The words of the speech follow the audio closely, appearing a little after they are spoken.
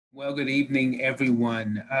Well, good evening,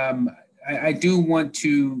 everyone. I do want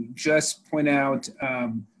to just point out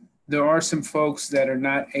there are some folks that are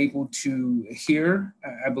not able to hear.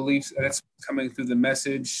 I believe that's coming through the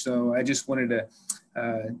message. So I just wanted to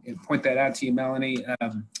point that out to you, Melanie,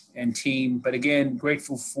 and team. But again,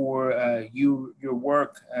 grateful for your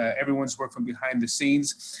work, everyone's work from behind the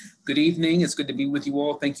scenes. Good evening. It's good to be with you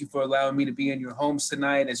all. Thank you for allowing me to be in your homes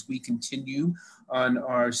tonight as we continue on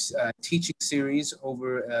our teaching series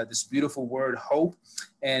over this beautiful word, hope,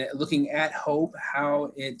 and looking at hope,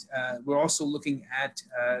 how we're also looking at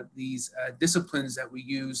these disciplines that we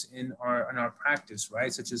use in our practice,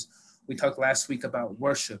 right? Such as we talked last week about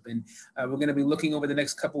worship, and we're going to be looking over the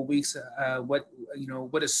next couple of weeks what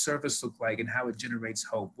does service look like and how it generates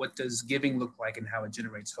hope. What does giving look like and how it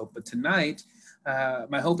generates hope. But tonight,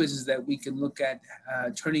 my hope is that we can look at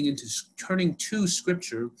turning to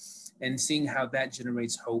Scripture and seeing how that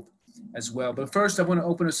generates hope as well. But first, I want to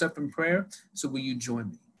open us up in prayer. So will you join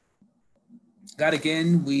me? God,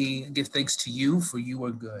 again, we give thanks to you, for you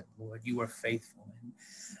are good, Lord. You are faithful.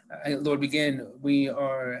 And Lord, again, we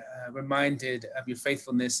are reminded of your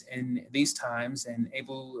faithfulness in these times, and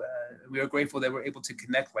we are grateful that we're able to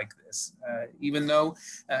connect like this, even though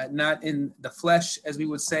not in the flesh, as we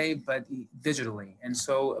would say, but digitally. And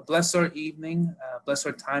so bless our evening, bless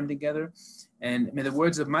our time together, and may the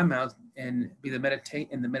words of my mouth and the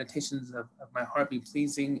meditations of my heart be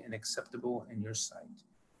pleasing and acceptable in your sight.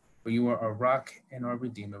 For you are our rock and our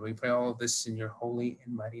redeemer. We pray all of this in your holy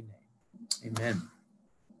and mighty name. Amen.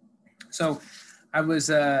 So I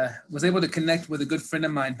was able to connect with a good friend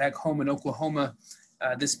of mine back home in Oklahoma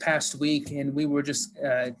this past week, and we were just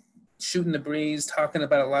shooting the breeze, talking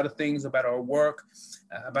about a lot of things, about our work,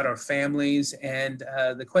 about our families, and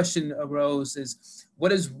the question arose is,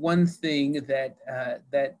 what is one thing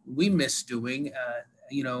that we miss doing?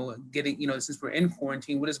 Since we're in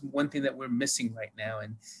quarantine, what is one thing that we're missing right now?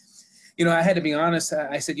 And I had to be honest.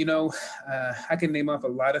 I said, I can name off a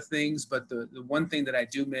lot of things, but the one thing that I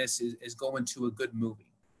do miss is going to a good movie.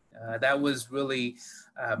 That was really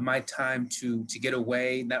my time to get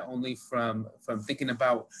away, not only from thinking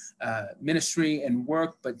about ministry and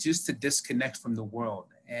work, but just to disconnect from the world.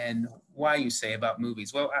 And why, you say, about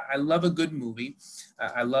movies? Well, I love a good movie.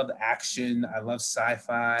 I love action. I love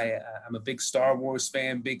sci-fi. I'm a big Star Wars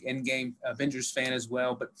fan, big Endgame Avengers fan as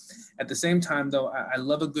well. But at the same time, though, I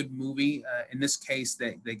love a good movie, in this case,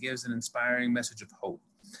 that gives an inspiring message of hope.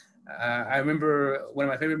 I remember one of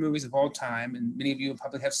my favorite movies of all time, and many of you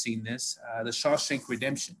probably have seen this, The Shawshank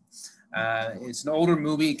Redemption. It's an older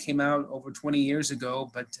movie. It came out over 20 years ago,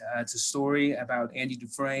 but it's a story about Andy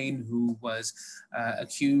Dufresne, who was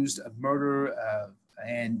accused of murder,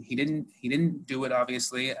 and he didn't do it,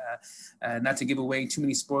 obviously. Not to give away too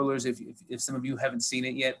many spoilers if some of you haven't seen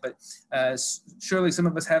it yet, but surely some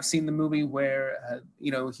of us have seen the movie where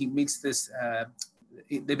he meets this.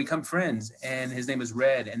 They become friends, and his name is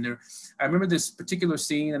Red. And I remember this particular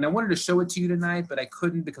scene, and I wanted to show it to you tonight, but I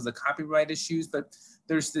couldn't because of copyright issues. But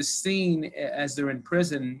there's this scene as they're in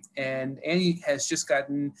prison, and Andy has just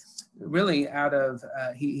gotten really out of,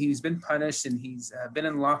 he's been punished, and he's been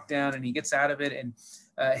in lockdown, and he gets out of it, and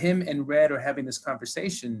him and Red are having this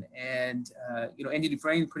conversation. And, Andy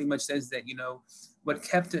Dufresne pretty much says that, what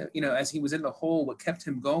kept, as he was in the hole, what kept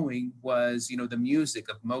him going was, the music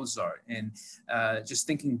of Mozart, and just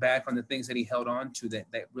thinking back on the things that he held on to that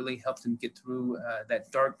really helped him get through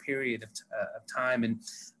that dark period of time. And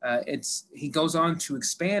he goes on to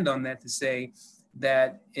expand on that to say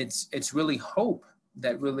that it's really hope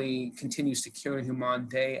that really continues to carry him on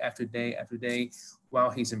day after day after day while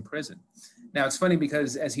he's in prison. Now, it's funny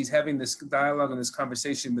because as he's having this dialogue and this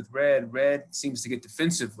conversation with Red seems to get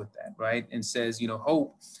defensive with that, right? And says,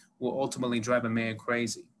 hope will ultimately drive a man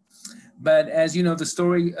crazy. But as the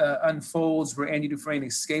story unfolds, where Andy Dufresne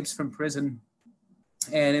escapes from prison,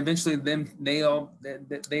 and eventually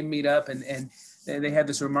they meet up and they have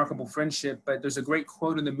this remarkable friendship. But there's a great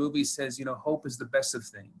quote in the movie says, hope is the best of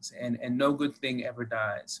things, and no good thing ever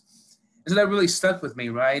dies. And so that really stuck with me,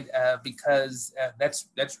 right? Because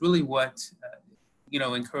that's really what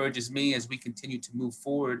encourages me as we continue to move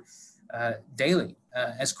forward daily.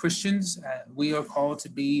 As Christians, we are called to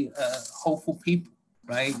be hopeful people,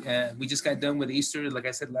 right? We just got done with Easter, like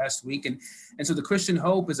I said last week, and so the Christian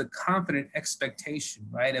hope is a confident expectation,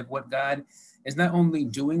 right, of what God is not only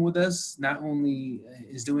doing with us, not only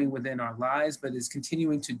is doing within our lives, but is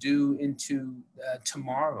continuing to do into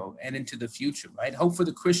tomorrow and into the future, right? Hope for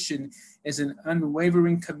the Christian is an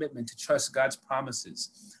unwavering commitment to trust God's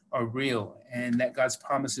promises are real, and that God's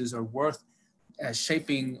promises are worth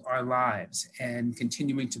shaping our lives and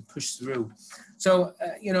continuing to push through. So,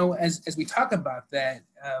 as we talk about that,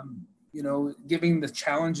 giving the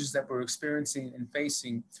challenges that we're experiencing and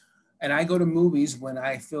facing, and I go to movies when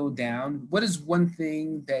I feel down. What is one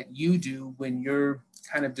thing that you do when you're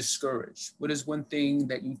kind of discouraged? What is one thing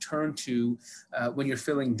that you turn to when you're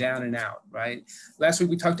feeling down and out, right? Last week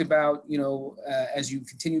we talked about, as you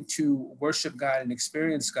continue to worship God and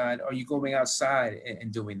experience God, are you going outside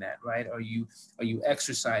and doing that, right? Are you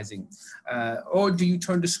exercising? Or do you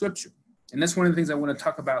turn to Scripture? And that's one of the things I want to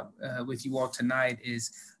talk about with you all tonight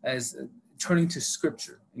is as turning to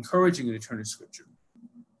Scripture, encouraging you to turn to Scripture.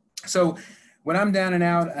 So when I'm down and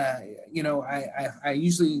out, I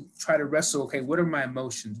usually try to wrestle. Okay, what are my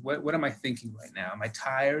emotions? What am I thinking right now? Am I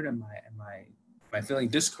tired? Am I feeling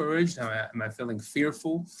discouraged? Am I feeling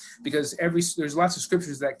fearful? Because there's lots of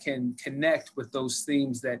scriptures that can connect with those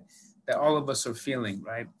themes that all of us are feeling,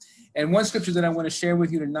 right? And one scripture that I want to share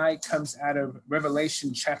with you tonight comes out of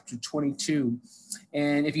Revelation chapter 22.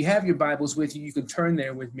 And if you have your Bibles with you, you can turn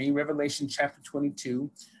there with me. Revelation chapter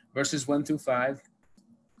 22, verses 1 through 5.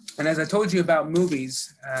 And as I told you about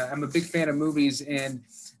movies, I'm a big fan of movies. And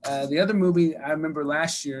the other movie I remember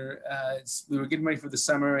last year, we were getting ready for the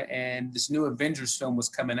summer and this new Avengers film was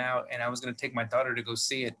coming out and I was going to take my daughter to go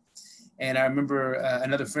see it. And I remember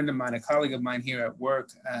another friend of mine, a colleague of mine here at work,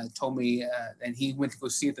 told me, and he went to go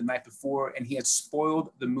see it the night before and he had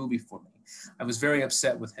spoiled the movie for me. I was very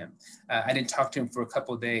upset with him. I didn't talk to him for a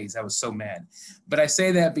couple of days. I was so mad. But I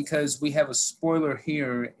say that because we have a spoiler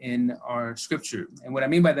here in our scripture. And what I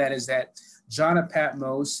mean by that is that John of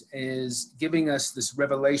Patmos is giving us this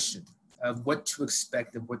revelation of what to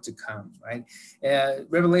expect, of what to come, right?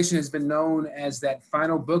 Revelation has been known as that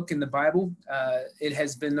final book in the Bible. It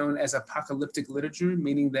has been known as apocalyptic literature,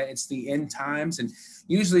 meaning that it's the end times. And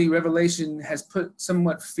usually Revelation has put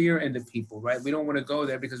somewhat fear into people, right? We don't want to go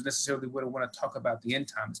there because necessarily we don't want to talk about the end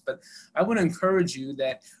times. But I want to encourage you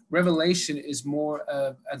that Revelation is more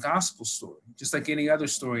of a gospel story, just like any other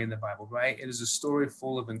story in the Bible, right? It is a story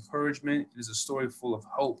full of encouragement. It is a story full of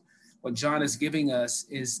hope. What John is giving us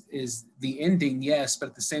is the ending, yes, but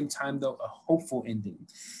at the same time, though, a hopeful ending.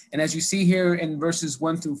 And as you see here in verses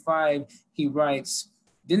 1 through 5, he writes,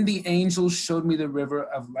 "Then the angel showed me the river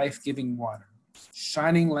of life-giving water,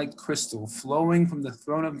 shining like crystal, flowing from the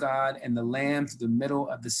throne of God and the Lamb to the middle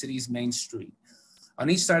of the city's main street. On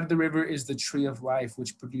each side of the river is the tree of life,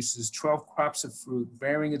 which produces 12 crops of fruit,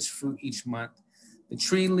 bearing its fruit each month. The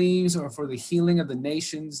tree leaves are for the healing of the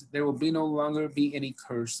nations. There will no longer be any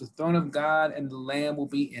curse. The throne of God and the Lamb will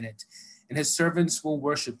be in it, and his servants will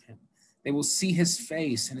worship him. They will see his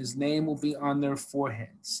face, and his name will be on their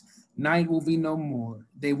foreheads. Night will be no more.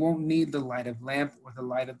 They won't need the light of lamp or the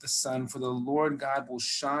light of the sun, for the Lord God will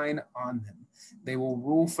shine on them. They will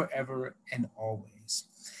rule forever and always."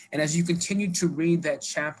 And as you continue to read that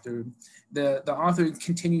chapter, the author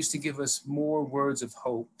continues to give us more words of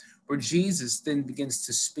hope, where Jesus then begins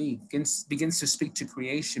to speak to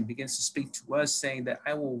creation, begins to speak to us, saying that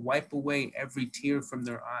I will wipe away every tear from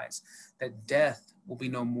their eyes, that death will be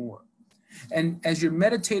no more. And as you're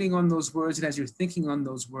meditating on those words and as you're thinking on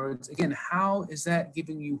those words, again, how is that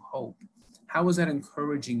giving you hope? How is that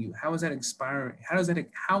encouraging you? How is that inspiring? How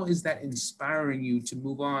is that inspiring you to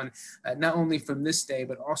move on, not only from this day,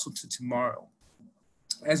 but also to tomorrow?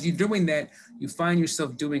 As you're doing that, you find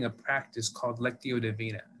yourself doing a practice called Lectio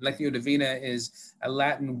Divina. Lectio Divina is a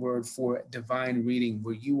Latin word for divine reading,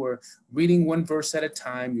 where you are reading one verse at a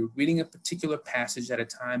time, you're reading a particular passage at a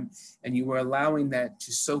time, and you are allowing that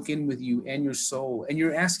to soak in with you and your soul. And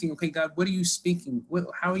you're asking, okay, God, what are you speaking?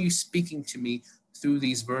 How are you speaking to me through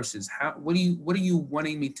these verses? What are you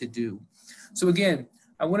wanting me to do? So again,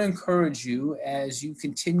 I want to encourage you as you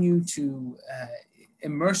continue to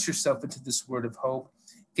immerse yourself into this word of hope,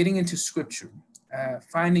 getting into scripture,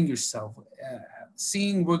 finding yourself,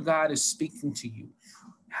 seeing where God is speaking to you.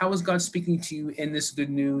 How is God speaking to you in this good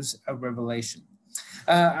news of Revelation?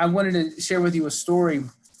 I wanted to share with you a story.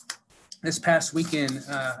 This past weekend,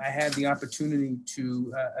 I had the opportunity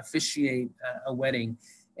to officiate a wedding,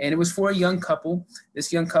 and it was for a young couple.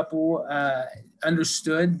 This young couple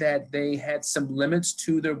understood that they had some limits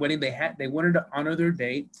to their wedding. They wanted to honor their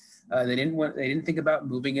date. They didn't think about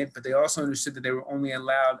moving it, but they also understood that they were only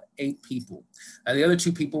allowed 8 people. The other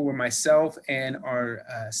 2 people were myself and our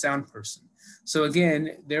sound person. So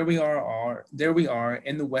again, there we are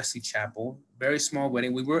in the Wesley Chapel, very small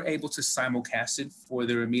wedding. We were able to simulcast it for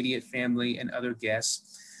their immediate family and other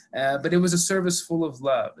guests, but it was a service full of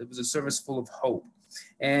love. It was a service full of hope.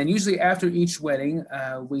 And usually after each wedding,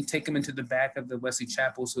 we take them into the back of the Wesley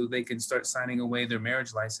Chapel so they can start signing away their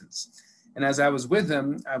marriage license. And as I was with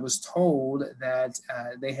them, I was told that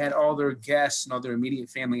they had all their guests and all their immediate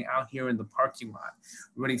family out here in the parking lot,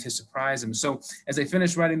 ready to surprise them. So as they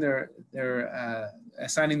finished writing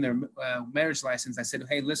signing their marriage license, I said,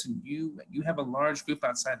 "Hey, listen, you have a large group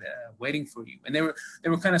outside waiting for you." And they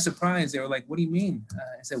were kind of surprised. They were like, "What do you mean?"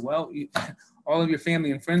 I said, "Well, all of your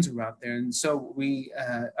family and friends are out there." And so we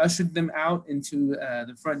ushered them out into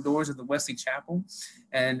the front doors of the Wesley Chapel.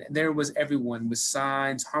 And there was everyone with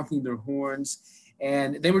signs, honking their horns.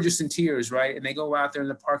 And they were just in tears, right? And they go out there in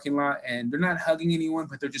the parking lot and they're not hugging anyone,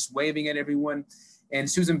 but they're just waving at everyone. And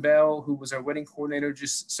Susan Bell, who was our wedding coordinator,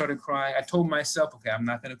 just started crying. I told myself, okay, I'm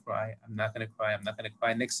not going to cry. I'm not going to cry. I'm not going to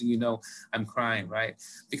cry. Next thing you know, I'm crying, right?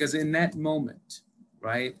 Because in that moment,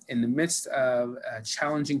 right, in the midst of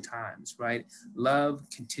challenging times, right, love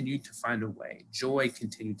continued to find a way. Joy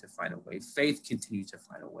continued to find a way. Faith continued to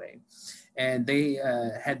find a way. And they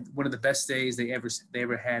had one of the best days they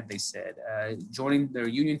ever had, they said, joining their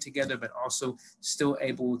union together, but also still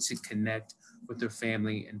able to connect with their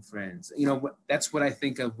family and friends. You know, that's what I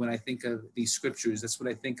think of when I think of these scriptures. That's what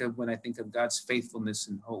I think of when I think of God's faithfulness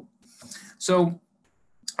and hope. So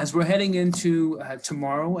as we're heading into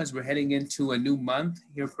tomorrow, as we're heading into a new month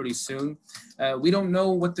here pretty soon, we don't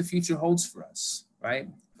know what the future holds for us, right?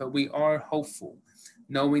 But we are hopeful,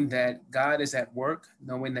 knowing that God is at work,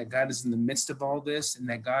 knowing that God is in the midst of all this, and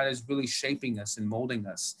that God is really shaping us and molding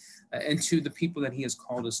us into the people that he has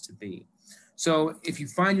called us to be. So if you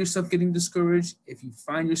find yourself getting discouraged, if you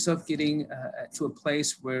find yourself getting to a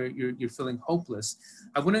place where you're feeling hopeless,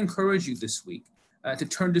 I want to encourage you this week to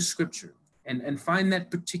turn to scripture and find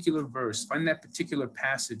that particular verse, find that particular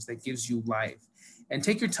passage that gives you life, and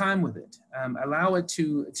take your time with it. Allow it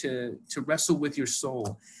to wrestle with your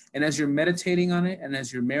soul. And as you're meditating on it and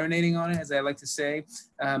as you're marinating on it, as I like to say,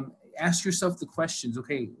 ask yourself the questions,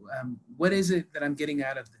 okay, what is it that I'm getting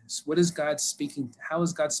out of this? What is God speaking? How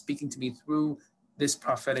is God speaking to me through this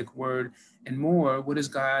prophetic word? And more, what is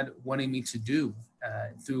God wanting me to do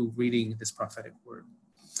through reading this prophetic word?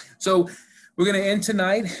 So we're going to end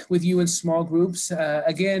tonight with you in small groups.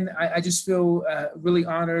 Again, I just feel really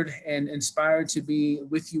honored and inspired to be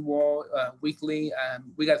with you all weekly.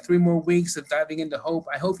 We got 3 more weeks of diving into hope.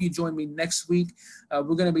 I hope you join me next week.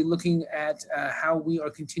 We're going to be looking at how we are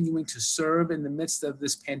continuing to serve in the midst of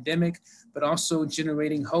this pandemic, but also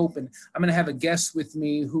generating hope. And I'm going to have a guest with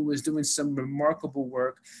me who is doing some remarkable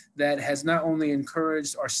work that has not only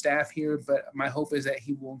encouraged our staff here, but my hope is that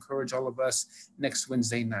he will encourage all of us next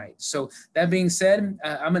Wednesday night. So that being said,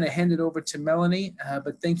 I'm going to hand it over to Melanie,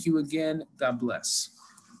 but thank you again. God bless.